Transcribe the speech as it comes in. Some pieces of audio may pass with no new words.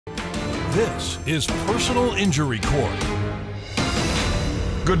This is Personal Injury Court.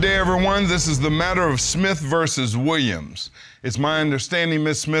 Good day, everyone. This is the matter of Smith versus Williams. It's my understanding,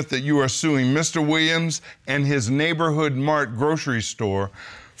 Ms. Smith, that you are suing Mr. Williams and his Neighborhood Mart grocery store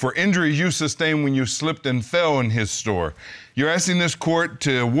for injuries you sustained when you slipped and fell in his store. You're asking this court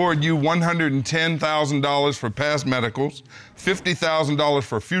to award you $110,000 for past medicals, $50,000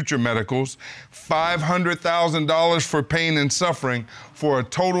 for future medicals, $500,000 for pain and suffering, for a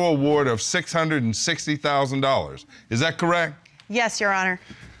total award of $660,000. Is that correct? Yes, Your Honor.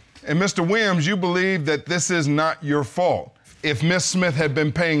 And Mr. Williams, you believe that this is not your fault. If Ms. Smith had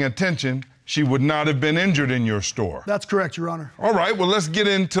been paying attention, she would not have been injured in your store. That's correct, Your Honor. All right, well, let's get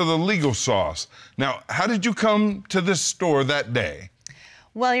into the legal sauce. Now, how did you come to this store that day?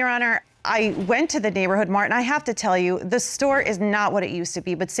 Well, Your Honor, I went to the Neighborhood Mart, and I have to tell you, the store is not what it used to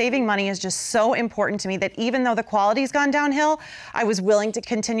be, but saving money is just so important to me that even though the quality's gone downhill, I was willing to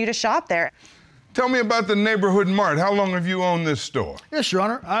continue to shop there. Tell me about the Neighborhood Mart. How long have you owned this store? Yes, Your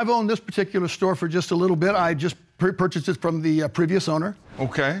Honor. I've owned this particular store for just a little bit. I just purchased it from the previous owner.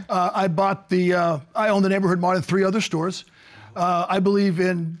 Okay. I own the Neighborhood Mart in 3 other stores. I believe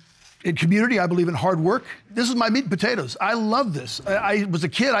in community. I believe in hard work. This is my meat and potatoes. I love this. I was a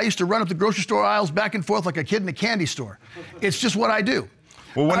kid. I used to run up the grocery store aisles back and forth like a kid in a candy store. It's just what I do.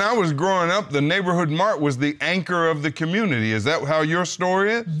 Well, when I was growing up, the Neighborhood Mart was the anchor of the community. Is that how your store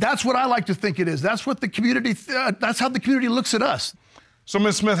is? That's what I like to think it is. That's what the community, that's how the community looks at us. So,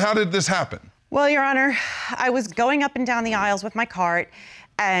 Ms. Smith, how did this happen? Well, Your Honor, I was going up and down the aisles with my cart,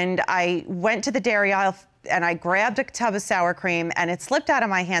 and I went to the dairy aisle, and I grabbed a tub of sour cream, and it slipped out of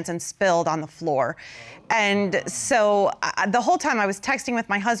my hands and spilled on the floor. And so the whole time I was texting with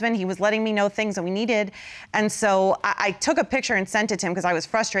my husband. He was letting me know things that we needed. And so I took a picture and sent it to him because I was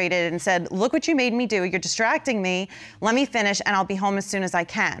frustrated and said, look what you made me do. You're distracting me. Let me finish, and I'll be home as soon as I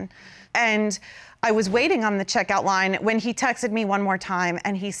can. And I was waiting on the checkout line when he texted me one more time,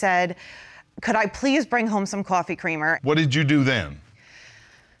 and he said, could I please bring home some coffee creamer? What did you do then?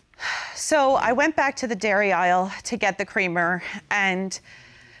 So I went back to the dairy aisle to get the creamer, and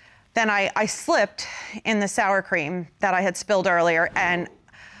then I slipped in the sour cream that I had spilled earlier, and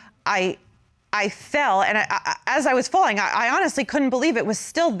I fell, and as I was falling, I honestly couldn't believe it was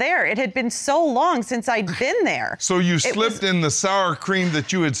still there. It had been so long since I'd been there. So you slipped in the sour cream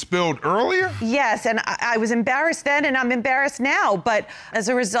that you had spilled earlier? Yes, and I was embarrassed then, and I'm embarrassed now, but as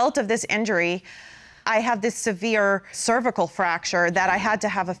a result of this injury, I have this severe cervical fracture that I had to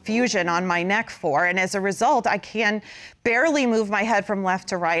have a fusion on my neck for, and as a result, I can barely move my head from left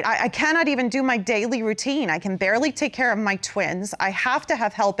to right. I cannot even do my daily routine. I can barely take care of my twins. I have to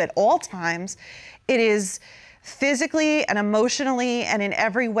have help at all times. It is physically and emotionally and in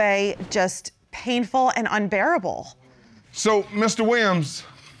every way just painful and unbearable. So, Mr. Williams,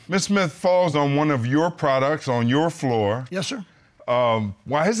 Ms. Smith falls on one of your products on your floor. Yes, sir.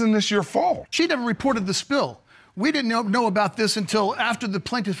 Why isn't this your fault? She never reported the spill. We didn't know about this until after the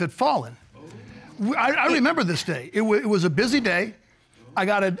plaintiff had fallen. I remember this day. It was a busy day. I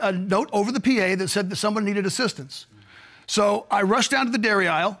got a note over the PA that said that someone needed assistance. So I rushed down to the dairy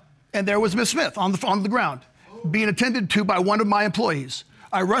aisle, and there was Miss Smith on the ground, being attended to by one of my employees.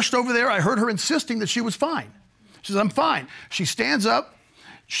 I rushed over there. I heard her insisting that she was fine. She says, I'm fine. She stands up.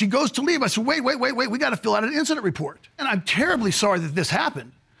 She goes to leave. I said, wait, we got to fill out an incident report. And I'm terribly sorry that this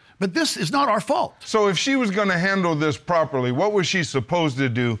happened, but this is not our fault. So if she was going to handle this properly, what was she supposed to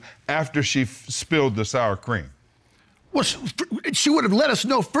do after she spilled the sour cream? Well, she would have let us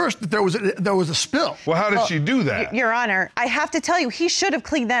know first that there was a spill. Well, how did she do that? Your Honor, I have to tell you, he should have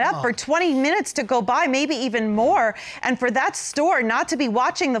cleaned that up for 20 minutes to go by, maybe even more. And for that store not to be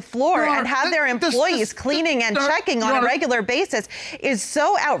watching the floor and have their employees cleaning and checking on a regular basis is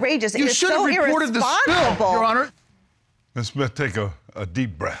so outrageous. It is so irresponsible. You should have reported the spill, Your Honor. Ms. Smith, take a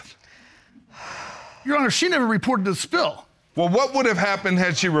deep breath. Your Honor, she never reported the spill. Well, what would have happened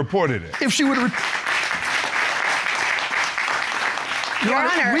had she reported it? If she would have... Your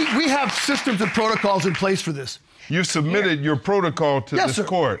Honor, we have systems and protocols in place for this. You submitted your protocol to this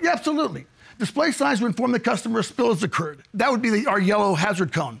court. Yeah, absolutely. Display signs to inform the customer a spill has occurred. That would be our yellow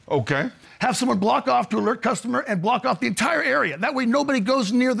hazard cone. Okay. Have someone block off to alert customer and block off the entire area. That way nobody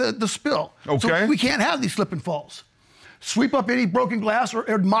goes near the spill. Okay. So we can't have these slip and falls. Sweep up any broken glass or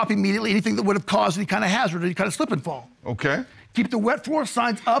mop immediately anything that would have caused any kind of hazard, any kind of slip and fall. Okay. Keep the wet floor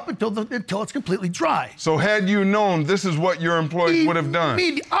signs up until it's completely dry. So had you known this is what your employees would have done?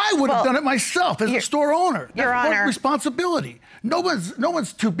 I would have done it myself as a store owner. Your Honor. Responsibility. No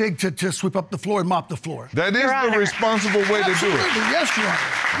one's too big to sweep up the floor and mop the floor. That is the responsible way to do it. Yes, Your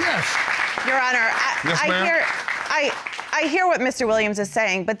Honor. Yes. Your Honor, Yes, ma'am. I hear what Mr. Williams is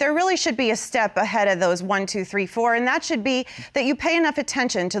saying, but there really should be a step ahead of those 1, 2, 3, 4, and that should be that you pay enough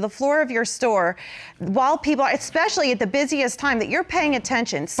attention to the floor of your store while people, especially at the busiest time, that you're paying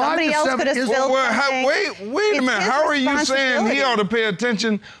attention. Somebody else could have spilled something. Wait a minute. How are you saying he ought to pay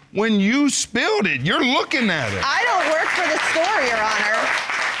attention when you spilled it? You're looking at it. I don't work for the store, Your Honor.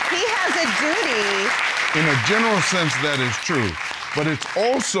 He has a duty. In a general sense, that is true. But it's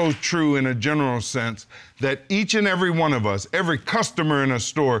also true in a general sense that each and every one of us, every customer in a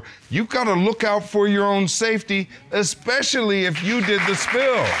store, you've got to look out for your own safety, especially if you did the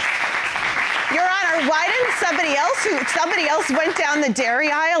spill. Your Honor, why didn't somebody else went down the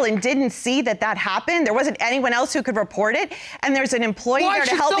dairy aisle and didn't see that happened? There wasn't anyone else who could report it, and there's an employee there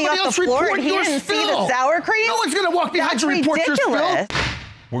to help me off the floor, and he didn't see the sour cream? No one's going to walk behind you and report your spill.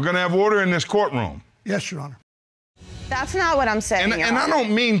 We're going to have order in this courtroom. Yes, Your Honor. That's not what I'm saying. And I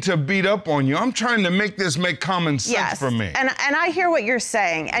don't mean to beat up on you. I'm trying to make this make common sense for me. And I hear what you're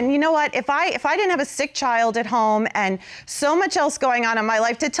saying. And you know what? If I didn't have a sick child at home and so much else going on in my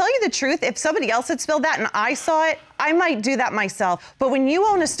life, to tell you the truth, if somebody else had spilled that and I saw it, I might do that myself. But when you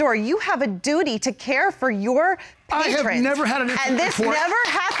own a store, you have a duty to care for your patrons. I have never had an incident And this before. never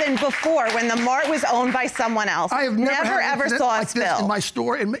happened before when the mart was owned by someone else. I have never ever had saw a like spill this in my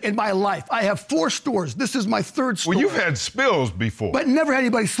store in my life. I have 4 stores. This is my 3rd store. Well, you've had spills before. But never had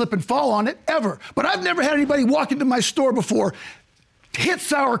anybody slip and fall on it, ever. But I've never had anybody walk into my store before, hit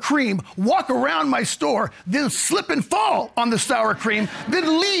sour cream, walk around my store, then slip and fall on the sour cream,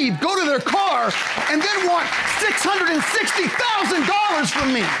 then leave, go to their car, and then want $660,000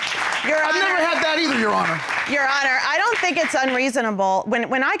 from me. I've never had that either, Your Honor. Your Honor, I don't think it's unreasonable.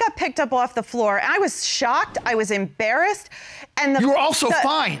 When I got picked up off the floor, I was shocked, I was embarrassed, and you were also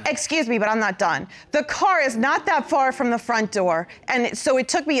fine. Excuse me, but I'm not done. The car is not that far from the front door, and so it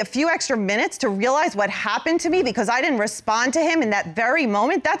took me a few extra minutes to realize what happened to me because I didn't respond to him in that very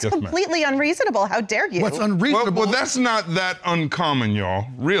moment. That's completely unreasonable. How dare you? What's unreasonable? Well, that's not that uncommon, y'all.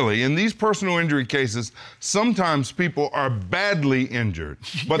 Really, in these personal injury cases, sometimes people are badly injured,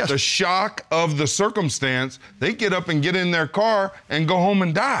 but the shock of the circumstance, they get up and get in their car and go home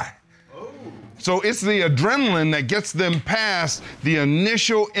and die. So it's the adrenaline that gets them past the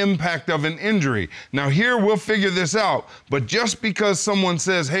initial impact of an injury. Now here we'll figure this out, but just because someone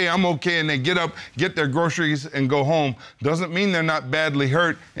says, hey, I'm okay, and they get up, get their groceries and go home, doesn't mean they're not badly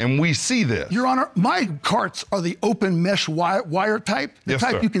hurt, and we see this. Your Honor, my carts are the open mesh wire type, the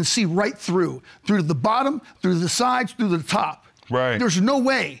type you can see right through to the bottom, through the sides, through the top. Right. There's no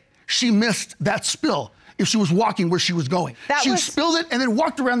way she missed that spill if she was walking where she was going. She spilled it and then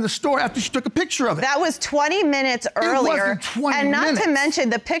walked around the store after she took a picture of it. That was 20 minutes earlier. It wasn't 20 and not minutes. to mention,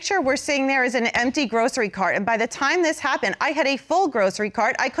 the picture we're seeing there is an empty grocery cart. And by the time this happened, I had a full grocery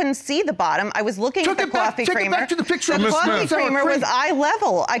cart. I couldn't see the bottom. I was looking at the coffee creamer. Take it back to the picture. The coffee creamer was eye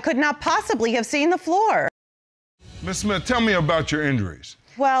level. I could not possibly have seen the floor. Ms. Smith, tell me about your injuries.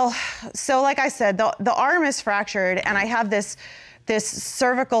 Well, so like I said, the arm is fractured, and I have this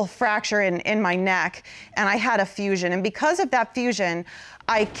cervical fracture in my neck, and I had a fusion. And because of that fusion,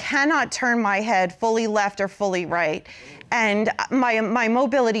 I cannot turn my head fully left or fully right. And my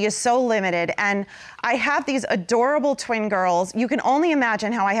mobility is so limited. And I have these adorable twin girls. You can only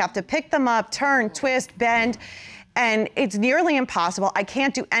imagine how I have to pick them up, turn, twist, bend. And it's nearly impossible. I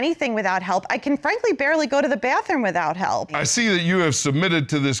can't do anything without help. I can frankly barely go to the bathroom without help. I see that you have submitted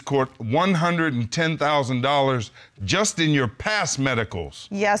to this court $110,000 just in your past medicals.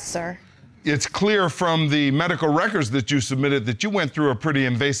 Yes, sir. It's clear from the medical records that you submitted that you went through a pretty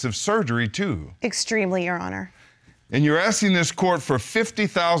invasive surgery, too. Extremely, Your Honor. And you're asking this court for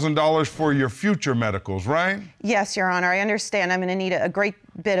 $50,000 for your future medicals, right? Yes, Your Honor. I understand I'm going to need a great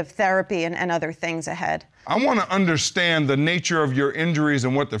bit of therapy and other things ahead. I want to understand the nature of your injuries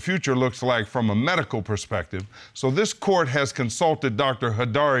and what the future looks like from a medical perspective. So this court has consulted Dr.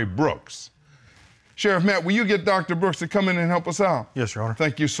 Hadari Brooks. Sheriff Matt, will you get Dr. Brooks to come in and help us out? Yes, Your Honor.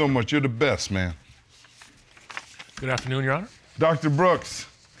 Thank you so much. You're the best, man. Good afternoon, Your Honor. Dr. Brooks,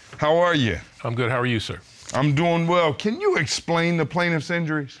 how are you? I'm good. How are you, sir? I'm doing well. Can you explain the plaintiff's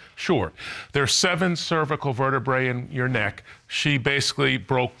injuries? Sure. There's 7 cervical vertebrae in your neck. She basically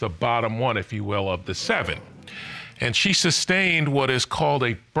broke the bottom one, if you will, of the 7. And she sustained what is called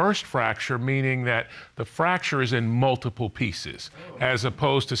a burst fracture, meaning that the fracture is in multiple pieces, as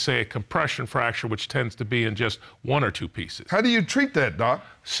opposed to, say, a compression fracture, which tends to be in just 1 or 2 pieces. How do you treat that, Doc?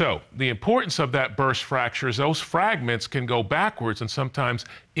 So the importance of that burst fracture is those fragments can go backwards and sometimes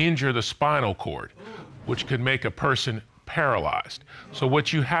injure the spinal cord, which can make a person paralyzed. So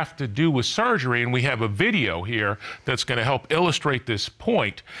what you have to do with surgery, and we have a video here that's going to help illustrate this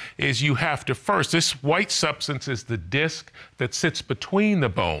point, is you have to first, this white substance is the disc that sits between the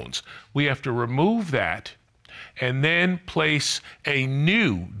bones. We have to remove that and then place a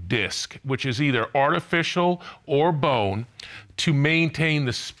new disc, which is either artificial or bone, to maintain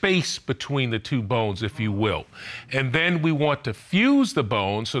the space between the two bones, if you will. And then we want to fuse the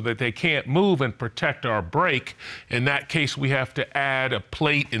bones so that they can't move and protect our break. In that case, we have to add a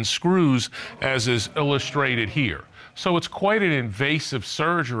plate and screws, as is illustrated here. So it's quite an invasive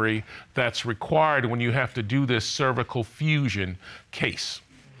surgery that's required when you have to do this cervical fusion case.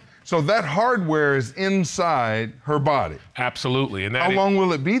 So that hardware is inside her body? Absolutely. And how long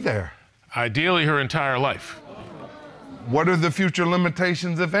will it be there? Ideally, her entire life. What are the future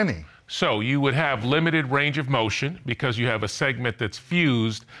limitations, if any? So you would have limited range of motion because you have a segment that's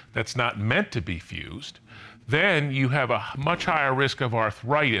fused that's not meant to be fused. Then you have a much higher risk of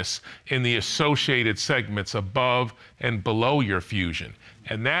arthritis in the associated segments above and below your fusion.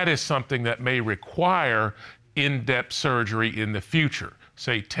 And that is something that may require in-depth surgery in the future,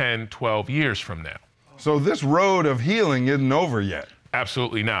 say 10, 12 years from now. So this road of healing isn't over yet?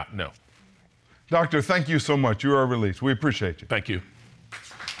 Absolutely not, no. Doctor, thank you so much. You are released. We appreciate you. Thank you.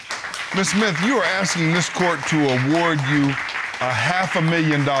 Ms. Smith, you are asking this court to award you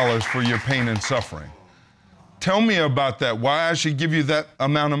 $500,000 for your pain and suffering. Tell me about that. Why I should give you that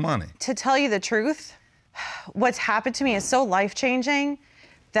amount of money? To tell you the truth, what's happened to me is so life-changing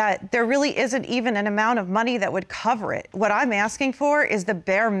that there really isn't even an amount of money that would cover it. What I'm asking for is the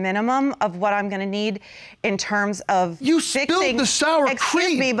bare minimum of what I'm gonna need in terms of You fixing. spilled the sour cream.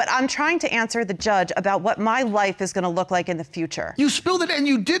 Excuse me, but I'm trying to answer the judge about what my life is gonna look like in the future. You spilled it and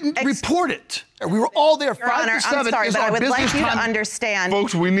you didn't report it. We were all there, Your 5 Honor, to 7 I'm sorry, is but our I would like business you to time. understand.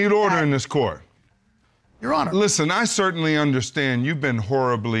 Folks, we need order in this court. Your Honor. Listen, I certainly understand you've been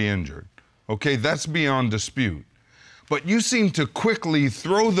horribly injured. Okay, that's beyond dispute. But you seem to quickly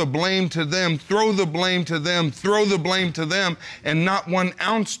throw the blame to them, throw the blame to them, throw the blame to them, and not 1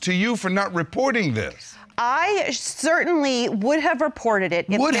 ounce to you for not reporting this. I certainly would have reported it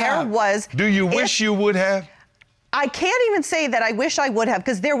if there was. Do you wish you would have? I can't even say that I wish I would have,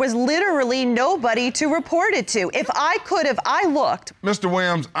 because there was literally nobody to report it to. If I could have, I looked. Mr.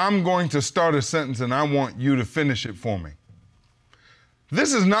 Williams, I'm going to start a sentence and I want you to finish it for me.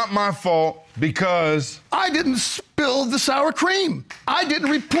 This is not my fault because I didn't spill the sour cream. I didn't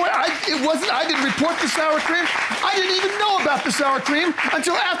report. I didn't report the sour cream. I didn't even know about the sour cream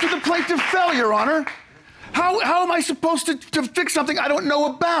until after the plaintiff fell, Your Honor. How am I supposed to fix something I don't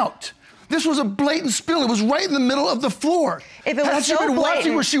know about? This was a blatant spill. It was right in the middle of the floor. If it was Had she so been watching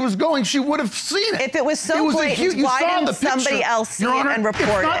blatant, where she was going, she would have seen it. If it was so blatant, you why saw didn't the picture. somebody else see Your it Honor, and report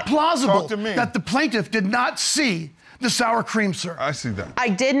it's not it? plausible Talk to me. that the plaintiff did not see the sour cream, sir. I see that. I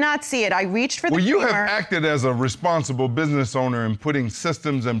did not see it. I reached for the Well, you have creamer. acted as a responsible business owner in putting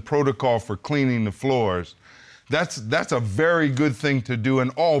systems and protocol for cleaning the floors. That's a very good thing to do,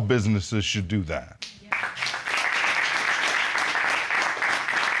 and all businesses should do that.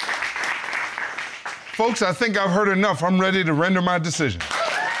 Folks, I think I've heard enough. I'm ready to render my decision.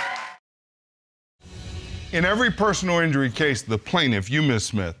 In every personal injury case, the plaintiff, you, Ms.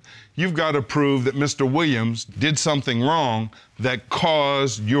 Smith, you've got to prove that Mr. Williams did something wrong that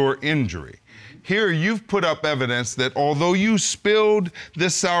caused your injury. Here, you've put up evidence that although you spilled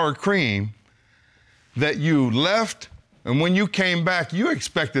this sour cream, that you left, and when you came back, you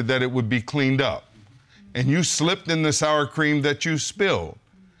expected that it would be cleaned up. And you slipped in the sour cream that you spilled.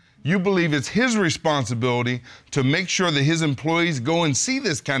 You believe it's his responsibility to make sure that his employees go and see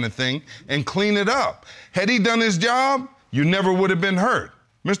this kind of thing and clean it up. Had he done his job, you never would have been hurt.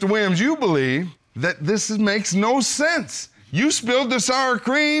 Mr. Williams, you believe that this makes no sense. You spilled the sour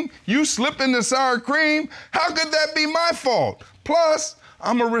cream, you slipped in the sour cream. How could that be my fault? Plus,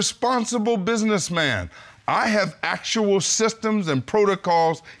 I'm a responsible businessman. I have actual systems and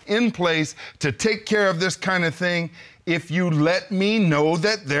protocols in place to take care of this kind of thing if you let me know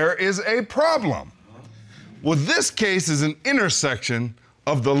that there is a problem. Well, this case is an intersection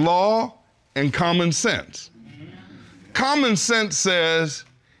of the law and common sense. Common sense says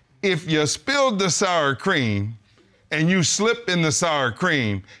if you spilled the sour cream and you slip in the sour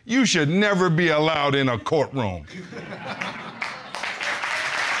cream, you should never be allowed in a courtroom.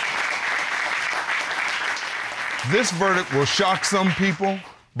 This verdict will shock some people,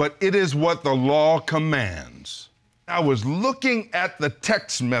 but it is what the law commands. I was looking at the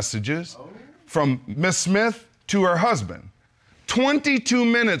text messages from Miss Smith to her husband. 22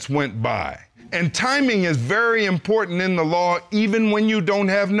 minutes went by, and timing is very important in the law, even when you don't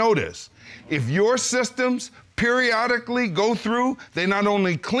have notice. If your systems periodically go through, they not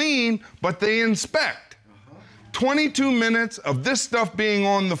only clean, but they inspect. 22 minutes of this stuff being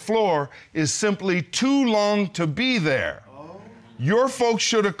on the floor is simply too long to be there. Your folks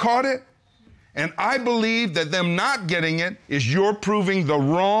should have caught it, and I believe that them not getting it is you're proving the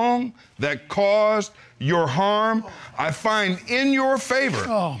wrong that caused your harm. I find in your favor,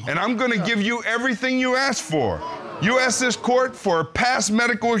 and I'm going to give you everything you asked for. You asked this court for past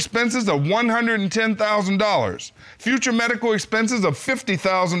medical expenses of $110,000, future medical expenses of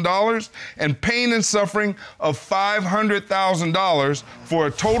 $50,000, and pain and suffering of $500,000 for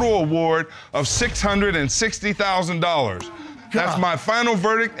a total award of $660,000. That's my final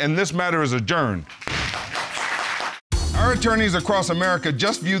verdict, and this matter is adjourned. Our attorneys across America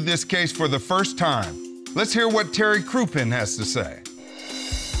just viewed this case for the first time. Let's hear what Terry Krupin has to say.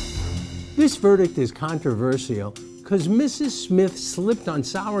 This verdict is controversial because Mrs. Smith slipped on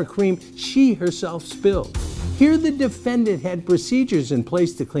sour cream she herself spilled. Here the defendant had procedures in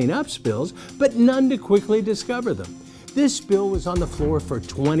place to clean up spills, but none to quickly discover them. This spill was on the floor for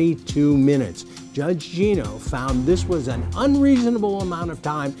 22 minutes. Judge Gino found this was an unreasonable amount of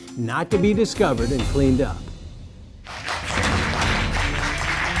time not to be discovered and cleaned up.